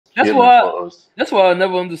That's killing why. for us. That's why I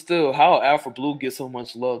never understood how Alpha Blue gets so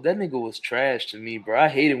much love. That nigga was trash to me, bro. I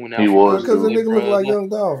hated when He Alpha Blue was was Because the too. there, nigga look bro. like Young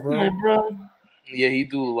Dolph, bro. Bro. Yeah, he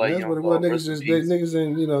do look like That's Young what it was. Dolph. Niggas Rest in just peace. niggas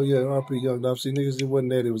in RP Young Dolph. See, niggas it wasn't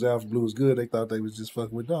that it was Alpha Blue was good. They thought they was just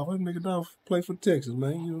fucking with Dolph. That nigga Dolph play for Texas,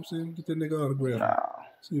 man. You know what I'm saying? Get that nigga autograph. Nah.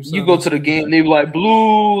 You go to the game, they be like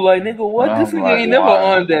Blue, like nigga, what? This I'm nigga like, ain't never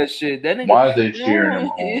why? on that shit. That nigga, Why is they cheering him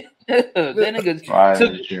on? that nigga Why is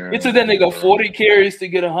took they cheering it him took that on, nigga bro? 40 carries to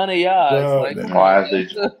get 100 yards. Dog, Like, come Why on.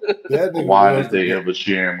 is they? that nigga Why was did they ever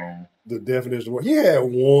cheer him on? the definition of he had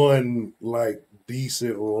one like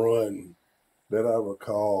decent run that I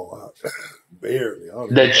recall. Barely.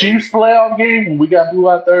 That Chiefs playoff game when we got blew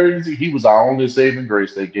out Thursday, he was our only saving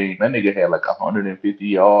grace that game. That nigga had like 150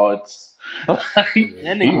 yards. That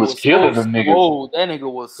nigga he was killing them niggas. slow. That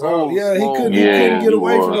nigga was so yeah, he slow. couldn't Yeah, get he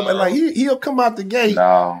away from was. nobody. Like he'll come out the gate.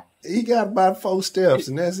 No. He got about 4 steps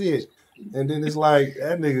and that's it. And then it's like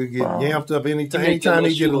that nigga get yamped up anytime. Anytime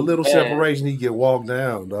he get a little separation, he get walked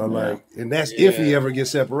down, dog. Like, and that's if he ever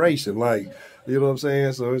gets separation. Like, you know what I'm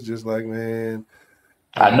saying? So it's just like, man.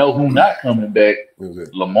 I know who not coming back.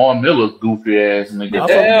 Lamar Miller's goofy ass nigga.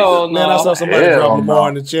 Hell no. Man, I saw somebody drop Lamar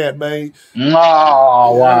in the chat, man.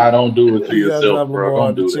 No, why? Don't do it to yourself, bro.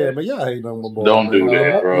 Don't do that. But y'all ain't no Lamar. Don't do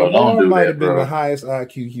that, bro. Don't do might that, have been bro. the highest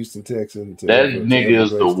IQ Houston Texan. That nigga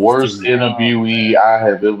is the worst interviewee I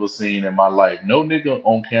have ever seen in my life. No nigga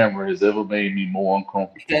on camera has ever made me more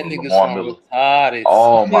uncomfortable that than nigga's Lamar Miller. Retarded.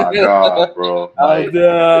 Oh my god, bro! Like,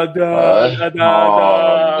 oh god,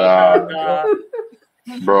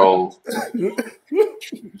 bro.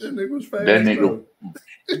 That nigga was fast. That nigga.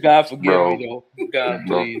 God forgive me though. God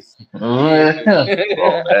please.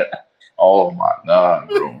 Oh my god,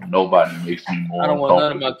 bro! Nobody makes me more. I don't want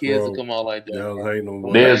none of my kids to come out like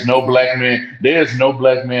that. There's no black man. There's no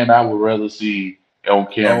black man I would rather see on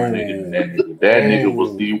camera nigga than that nigga. That nigga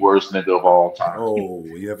was the worst nigga of all time. Oh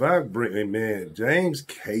yeah, if I bring James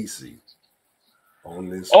Casey on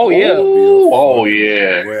this. Oh yeah. Oh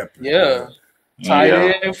yeah. Weapon, yeah. Tight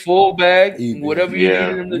end, fullback, whatever you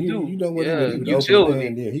need him to do. You know what he could utility.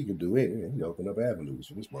 Yeah, he could do it. He opened up avenues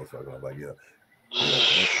for this motherfucker. I'm like,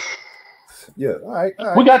 yeah. All right.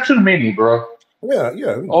 We got too many, bro. Yeah.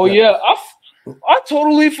 Oh yeah, I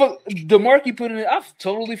totally DeMarque put in it. I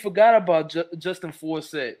totally forgot about Justin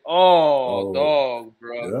Forsett. Dog,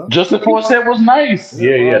 bro. Yeah. Justin Forsett was nice.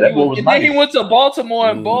 Yeah, that boy was nice. Then he went to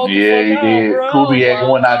Baltimore and balled. Yeah, he did. Kubiak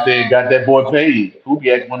went out there and got that boy paid.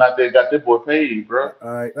 Bro. All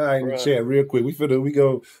right. In the chat, real quick.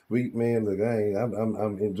 Man, look,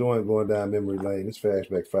 I'm enjoying going down memory lane. It's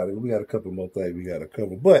Flashback Friday. We got a couple more things we got to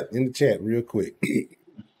cover. But in the chat, real quick,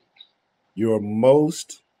 your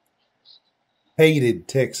most hated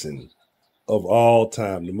Texan of all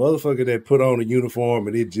time, the motherfucker that put on a uniform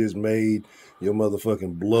and it just made your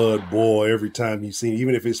motherfucking blood boil every time you see him.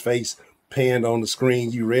 Even if his face panned on the screen,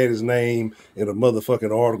 you read his name in a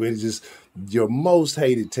motherfucking article. It's just your most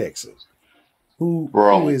hated Texan. Who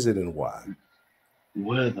is it and why?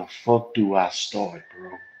 Where the fuck do I start,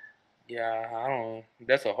 bro? Yeah, I don't know.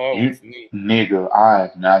 That's a hard one for me. Nigga, I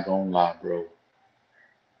am not gonna lie, bro.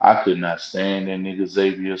 I could not stand that nigga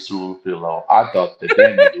Xavier Sulu-Pillow. I thought that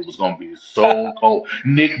nigga was gonna be so cold.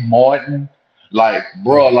 Nick Martin, bro,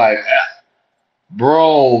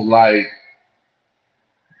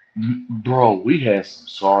 we had some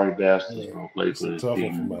sorry bastards, bro, play for this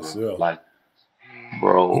team.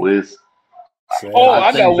 Bro, it's.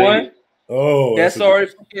 I got one. Oh, that's sorry.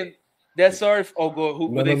 That's sorry. Oh, go. Who?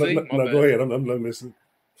 No, go ahead. I'm listening.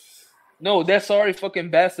 No, that's sorry,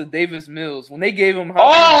 fucking bastard Davis Mills. When they gave him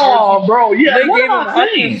jersey, bro, yeah, they gave him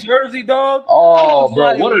Hopkins jersey, dog. Oh,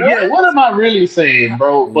 bro, what am I really saying,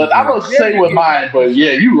 bro? But I'm gonna say with mine, but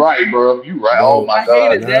yeah, you right, bro. You right. Oh my god, I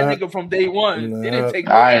hated that nigga from day one. Didn't take.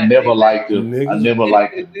 I ain't never liked him. I never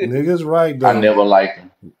liked him. Niggas right though. I never liked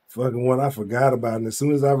him. Fucking one I forgot about, and as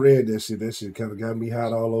soon as I read that shit kind of got me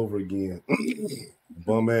hot all over again.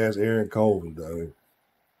 Bum ass Aaron Colvin, dog.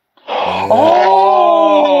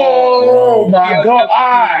 Oh my god,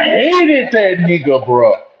 I hated that nigga,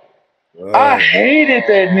 bro. I hated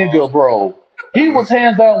that nigga, bro. He was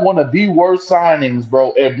hands down one of the worst signings,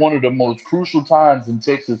 bro, at one of the most crucial times in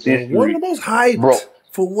Texas history. One of the most hyped, bro.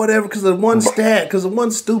 For whatever, because of one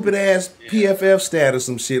stupid ass PFF stat or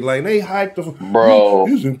some shit. Like they hyped him. Bro,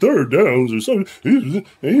 he's in third downs or something.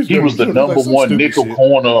 He was the number one nickel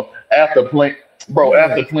corner after playing. Bro,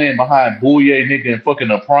 after playing behind Bouye, nigga, and fucking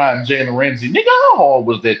a prime Jalen Ramsey, nigga, how hard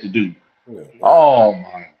was that to do? Oh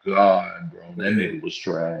my god, bro. That nigga was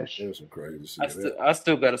trash. It was some crazy shit. I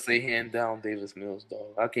still gotta say, hand down, Davis Mills, dog.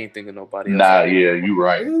 I can't think of nobody else. Nah, yeah, you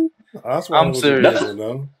right. I'm serious.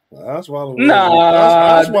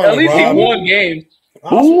 Osweiler, at least he won games.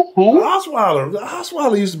 Who?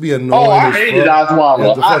 Osweiler used to be annoying. Oh, I hated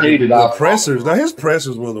Osweiler. I hated Osweiler. Pressers. Now his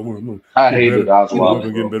pressers were the worst. I hated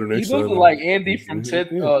Osweiler. He looked like Andy from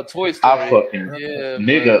Toy Story. I fucking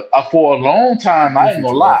nigga. For a long time, I ain't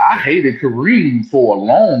gonna lie. I hated Kareem for a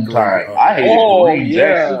long time. I hated Kareem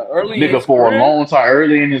Jackson. Nigga, for a long time,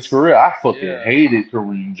 early in his career, I fucking hated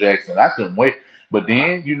Kareem Jackson. I couldn't wait. But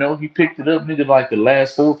then, you know, he picked it up, nigga, like the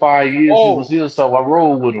last 4 or 5 years he was here, so I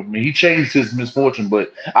rolled with him. He changed his misfortune,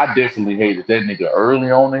 but I definitely hated that nigga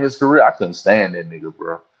early on in his career. I couldn't stand that nigga,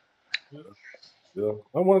 bro. Yeah.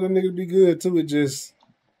 I wanted that nigga to be good, too. It just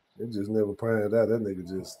never panned out. That nigga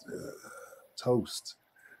just toast.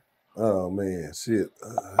 Oh, man, shit.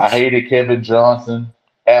 I hated Kevin Johnson.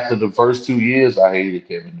 After the first 2 years, I hated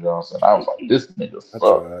Kevin Johnson. I was like, this nigga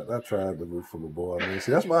sucked. I tried to root for the boy, man.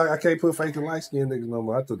 See, that's why I can't put faith in light-skinned niggas no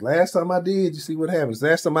more. Last time I did, you see what happens.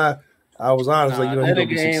 Last time I was honest, like, you know, that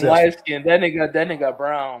nigga ain't light-skinned. That nigga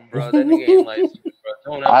brown, bro. That nigga ain't light-skinned,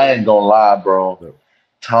 bro. I ain't gonna lie, bro. No.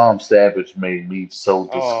 Tom Savage made me so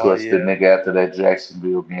disgusted, nigga, after that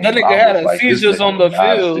Jacksonville game. That nigga had a seizures on the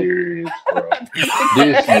field. Serious, bro.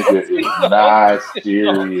 This nigga is not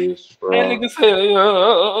serious, bro. That nigga said,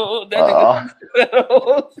 yo, that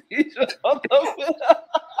nigga seizures on the field.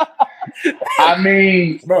 I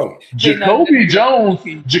mean, bro, Jacoby Jones,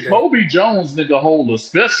 nigga, hold a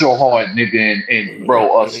special heart, nigga, and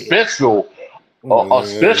bro, a special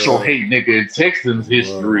hate, nigga, in Texans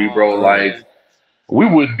history, bro. Like, we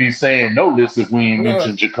wouldn't be saying no this if we ain't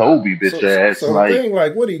mentioned Jacoby, bitch ass. So like, the thing,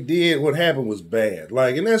 like, what he did, what happened was bad.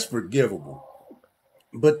 Like, and that's forgivable.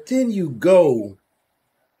 But then you go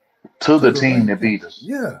to the team that beat us.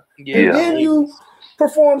 Yeah. And then you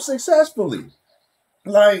perform successfully.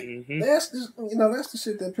 Like, that's just, you know, that's the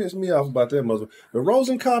shit that pissed me off about that mother. The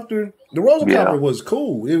Rosencopter was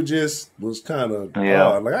cool. It just was kind of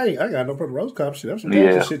hard. Like, I got no problem with Rosencopter shit. That's some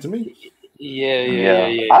gangster shit to me.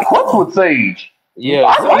 Yeah. I fuck with Sage. Yeah,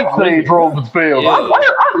 I like Sage Rosenfeld. I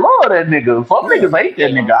love that nigga. Some niggas hate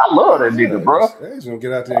that nigga. I love that nigga, bro. Sage's gonna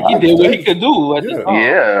get out there. He did what he could do. I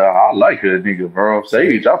like that nigga, bro.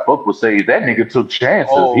 Sage, I fuck with Sage. That nigga took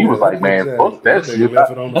chances. He was like, man, fuck that shit.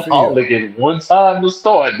 I'll look at it one time to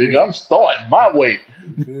start, nigga. I'm starting my way.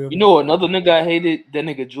 You know another nigga I hated? That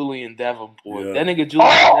nigga Julian Davenport. That nigga Julian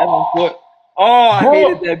Davenport. Oh, I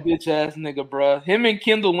hated that bitch ass nigga, bro. Him and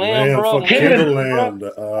Kendall Lamb, bro. Kendall Lamb.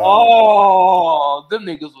 Them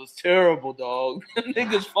niggas was terrible, dog. Them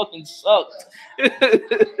niggas fucking sucked.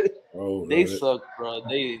 They sucked, bro.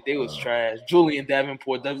 They was trash. Julian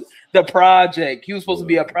Davenport, the project. He was supposed to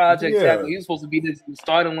be a project tackle. He was supposed to be the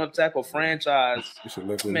starting left tackle franchise. You should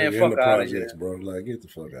look at man, fuck out of here, bro. Like, get the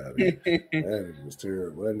fuck out of here. That nigga was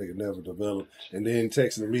terrible. That nigga never developed. And then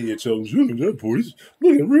Texan media chose Julian Davenport. He's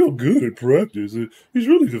looking real good at practice. He's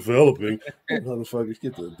really developing. Motherfuckers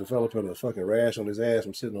get to developing a fucking rash on his ass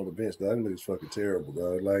from sitting on the bench. That nigga's fucking terrible,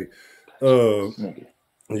 dog. Like,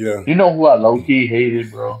 yeah. You know who I low key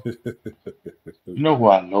hated, bro?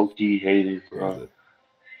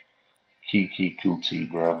 Kiki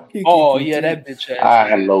Kuti, bro. That bitch ass.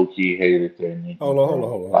 I low key hated that nigga. Hold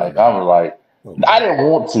on. Like, I was like, I didn't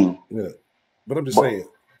want to. Yeah. But I'm just saying,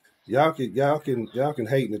 y'all can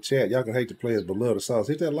hate in the chat. Y'all can hate the players, but love the sauce.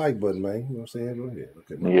 Hit that like button, man. You know what I'm saying? Go ahead.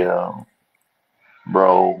 Okay, yeah.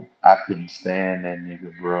 Bro, I couldn't stand that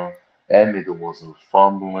nigga, bro. That nigga was a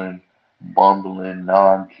fumbling, bumbling,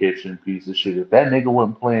 non-catching piece of shit. If that nigga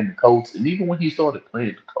wasn't playing the Colts, and even when he started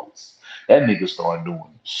playing the Colts, that nigga started doing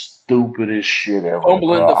stupidest shit ever.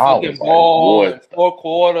 Fumbling the fucking ball in 4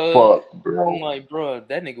 quarters. Fuck, bro. I'm like, bro,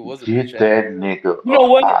 that nigga was a bitch. Get that nigga. You know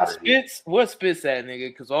what? Spitz at nigga?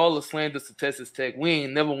 Because all the slanders to Texas Tech, we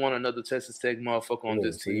ain't never want another Texas Tech motherfucker on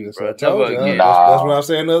this team, bro. Never again. That's what I was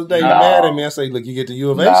saying the other day. You mad at me? I say, look, you get the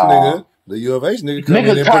U of H nigga. The U of H nigga come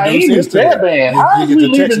in and produce instantly. How you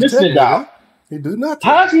get the Texas Tech nigga. He do nothing.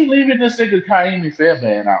 How's he leaving this nigga Kaimi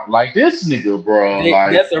Fairbairn out? Like, this nigga, bro.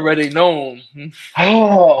 That's already known.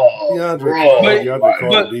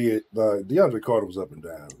 DeAndre Carter was up and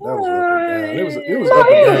down. That was up and down. It was up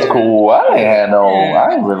and down. It was cool.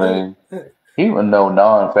 I ain't really. He was no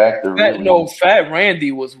non-factor. Fat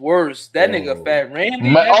Randy was worse. That nigga Fat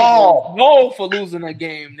Randy was known for losing a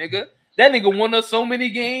game, nigga. That nigga won us so many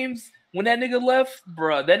games. When that nigga left,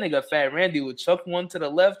 bro, that nigga Fat Randy would chuck one to the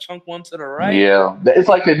left, chunk one to the right. Yeah, it's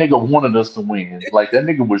like that nigga wanted us to win. Like, that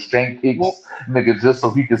nigga was Shank Hicks, nigga, just so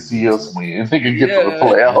he could see us win. Nigga get to the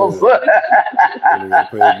playoffs.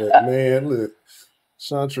 Man, look.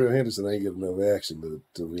 Seantrell Henderson ain't getting enough action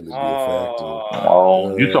to really be a factor.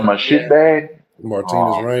 Oh, you talking about shit bag?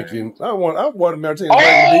 Martinez Rankin. I wanted Martinez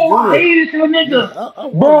Rankin to be good. I hated that nigga. Yeah, I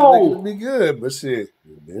wanted the nigga to be good, but shit,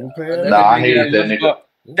 didn't pan out. I hated that nigga.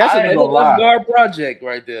 That's another left guard project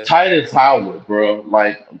right there. Titus Howard, bro.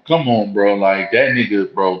 Like, come on, bro. Like that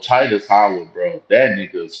nigga, bro. Titus Howard, bro. That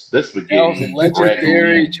nigga's spaghetti. That was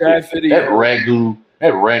legendary chat video.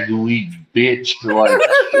 That ragu eating bitch. Like,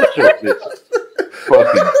 shut your bitch.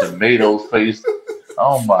 Fucking tomato face.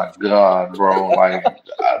 Oh my god, bro. Like,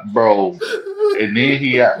 bro. And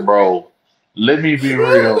then bro. Let me be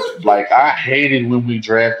real. Like, I hated when we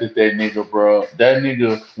drafted that nigga, bro. That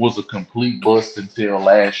nigga was a complete bust until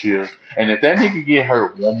last year. And if that nigga get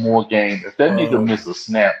hurt one more game, if that nigga miss a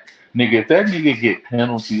snap, nigga, if that nigga get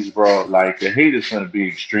penalties, bro, like, the hate is gonna be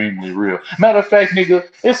extremely real. Matter of fact, nigga,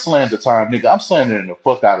 it's slander time, nigga. I'm slandering the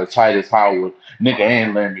fuck out of Titus Howard, nigga,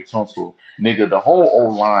 and Laremy Tunsil. Nigga, the whole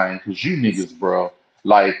O-line, because you niggas, bro,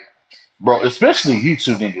 like, bro, especially you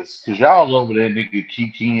two niggas, because y'all over there, nigga,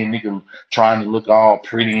 kikiing, nigga, trying to look all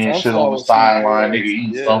pretty and shit on the sideline, nigga,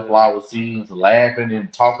 eating sunflower seeds, laughing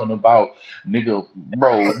and talking about, nigga,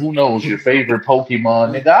 bro, who knows your favorite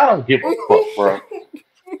Pokemon, nigga, I don't give a fuck, bro.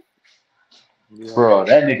 Bro,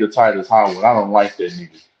 that nigga Titus Howard, I don't like that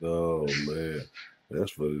nigga. Oh, man.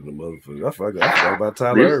 That's funny, the motherfucker. I forgot about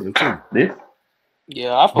Tyler Irvin, too.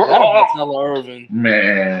 Yeah, I forgot about Tyler Irvin.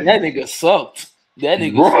 Man. That nigga sucked. That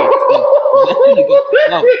nigga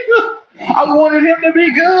I wanted him to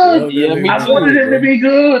be good. Yeah, me too. I wanted him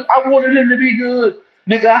to be good.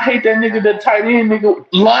 Nigga, I hate that nigga, that tight end nigga,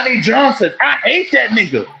 Lonnie Johnson. I hate that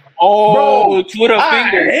nigga. Oh, bro, Twitter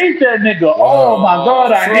fingers. I hate that nigga. Oh my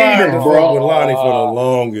god, I hate him, bro. With Lonnie for the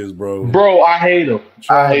longest, bro. Bro, I hate him.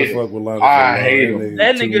 I hate him.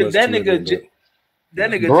 That nigga.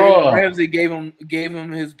 Jalen Ramsey gave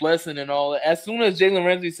him his blessing and all. As soon as Jalen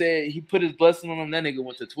Ramsey said he put his blessing on him, that nigga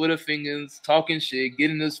went to Twitter fingers, talking shit,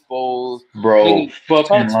 getting exposed. Bro,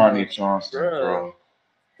 fucking Lonnie Johnson, bro.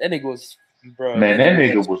 That nigga was, bro. Man, that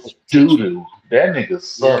nigga was doo-doo. That nigga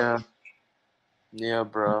sucked. Yeah,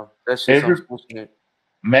 bro. That shit's unfortunate.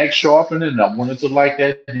 Max Sharpen, and I wanted to like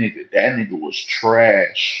that nigga. That nigga was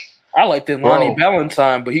trash. I liked Lonnie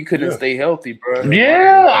Valentine, but he couldn't stay healthy, bro.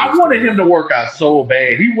 Yeah, I wanted him to work out so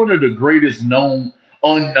bad. He one of the greatest known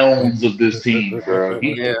unknowns of this team, bro.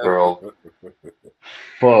 Bro.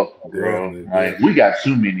 Fuck, bro. Like, we got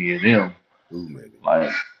too many of them.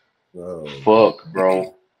 Like, fuck,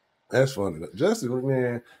 bro. That's funny. Justin,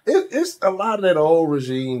 man, it's a lot of that old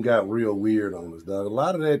regime got real weird on us, dog. A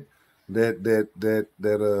lot of that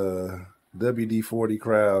WD-40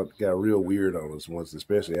 crowd got real weird on us once,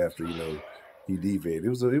 especially after, he deviated.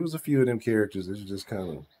 It was a few of them characters. It was just kind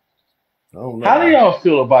of, I don't know. How do y'all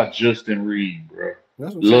feel about Justin Reed, bro?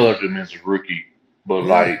 Loved him as a rookie. But,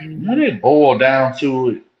 like, when it boiled down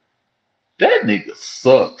to it, that nigga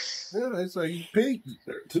sucks. Yeah, it's like he peaked.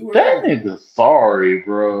 That nigga sorry,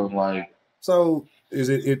 bro. Like, so is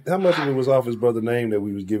it how much of it was off his brother's name that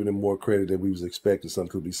we was giving him more credit that we was expecting something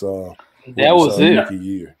could be saw? That was it. Rookie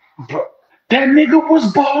year. Bro, that nigga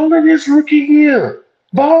was balling his rookie year.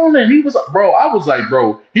 Balling. He was, bro. I was like,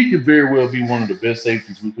 bro, he could very well be one of the best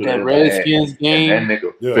safeties we could have ever had. Redskins game. And that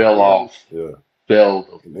nigga fell off. Yeah.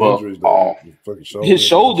 Fell the fuck off. His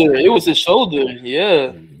shoulder. It was his shoulder. Yeah.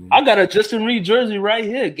 Mm-hmm. I got a Justin Reed jersey right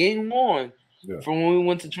here, game 1, from when we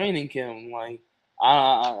went to training camp. Like,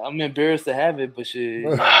 I'm embarrassed to have it, but shit.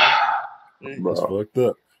 It's fucked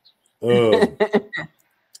up.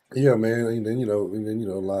 Yeah, man. And then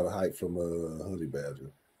a lot of hype from Honey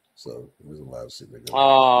Badger. So there's a lot of shit that goes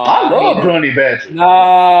on. I love Honey Badger.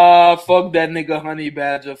 Nah, fuck that nigga Honey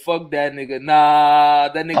Badger. Fuck that nigga. Nah,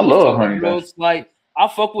 that nigga. I love Honey Badger. Like, I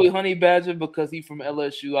fuck with Honey Badger because he from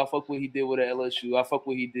LSU. I fuck what he did with the LSU. I fuck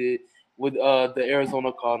what he did with the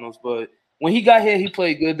Arizona Cardinals. But when he got here, he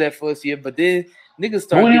played good that first year. But then niggas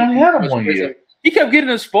started. Well, he only had him 1 year. He kept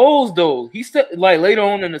getting exposed though. He like later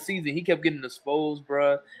on in the season, he kept getting exposed,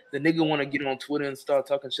 bro. The nigga want to get on Twitter and start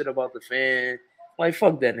talking shit about the fan. Like,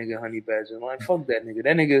 fuck that nigga, Honey Badger. Like, fuck that nigga.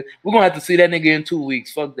 That nigga, we're gonna have to see that nigga in 2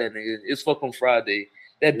 weeks. Fuck that nigga. It's fucking Friday.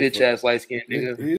 That bitch ass light skinned nigga.